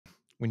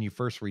when you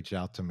first reached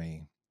out to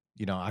me,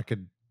 I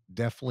could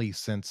definitely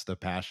sense the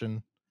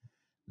passion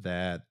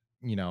that,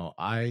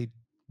 I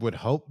would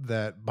hope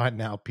that by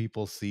now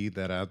people see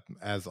that I'm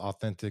as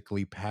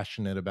authentically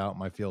passionate about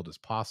my field as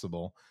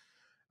possible.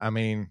 I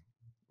mean,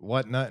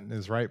 what nut in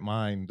his right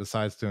mind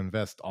decides to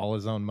invest all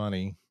his own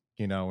money,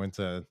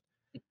 into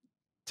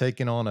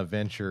taking on a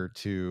venture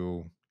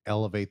to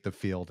elevate the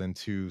field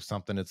into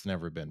something it's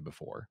never been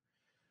before?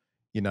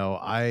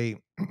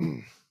 I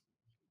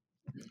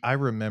I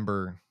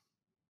remember,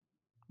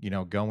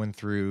 going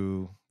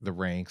through the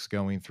ranks,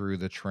 going through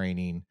the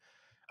training,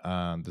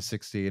 the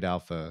 68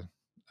 Alpha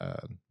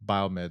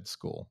Biomed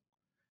school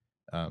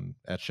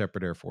at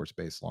Shepherd Air Force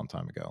Base a long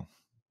time ago.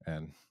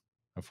 And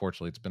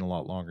unfortunately, it's been a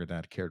lot longer than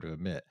I'd care to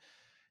admit.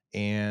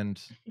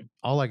 And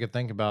all I could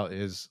think about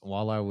is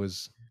while I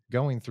was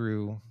going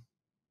through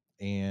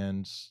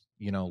and,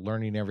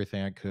 learning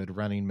everything I could,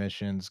 running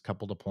missions,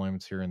 couple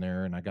deployments here and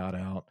there, and I got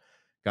out,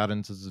 got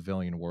into the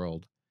civilian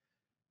world.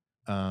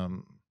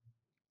 Um,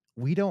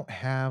 we don't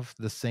have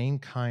the same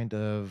kind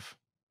of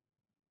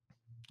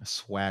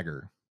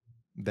swagger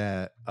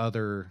that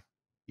other,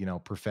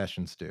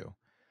 professions do.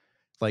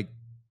 Like,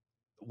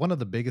 one of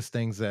the biggest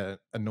things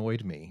that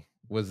annoyed me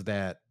was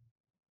that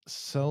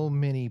so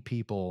many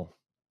people,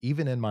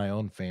 even in my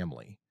own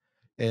family,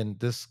 and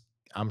this,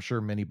 I'm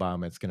sure many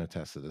biomeds can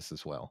attest to this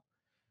as well,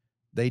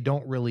 they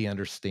don't really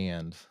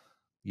understand,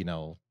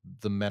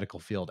 the medical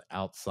field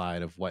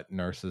outside of what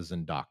nurses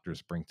and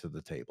doctors bring to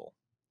the table.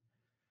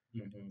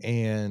 Mhm.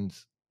 And,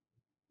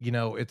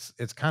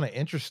 it's kind of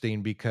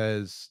interesting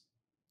because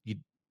you,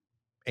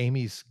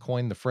 Amy's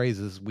coined the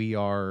phrases,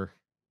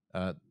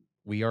 uh,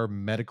 we are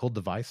medical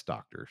device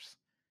doctors.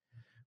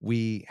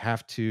 We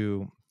have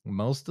to,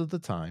 most of the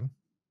time,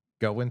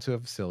 go into a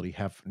facility,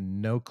 have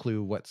no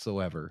clue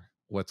whatsoever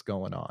what's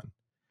going on,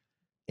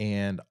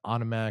 and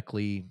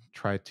automatically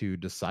try to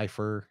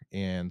decipher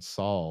and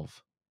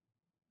solve,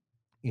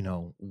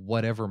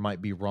 whatever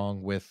might be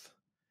wrong with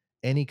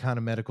any kind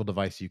of medical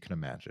device you can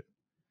imagine.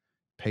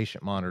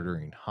 Patient Mhm.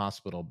 monitoring,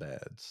 hospital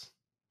beds,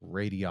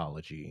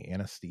 radiology,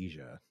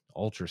 anesthesia,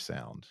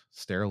 ultrasound,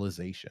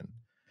 sterilization.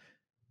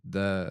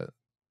 The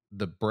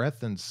the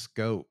breadth and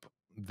scope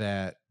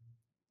that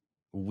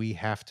we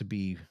have to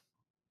be,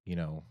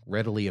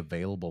 readily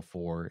available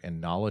for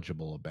and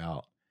knowledgeable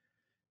about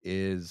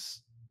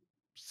is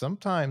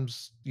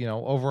sometimes,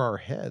 over our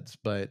heads,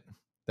 but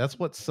that's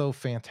what's so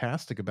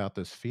fantastic about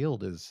this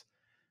field is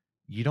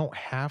you don't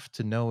have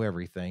to know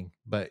everything,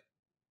 but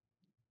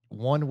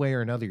one way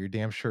or another, you're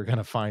damn sure going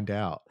to find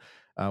out,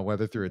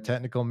 whether through a Mhm.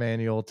 technical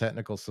manual,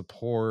 technical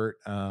support,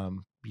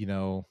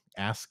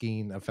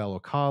 asking a fellow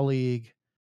colleague.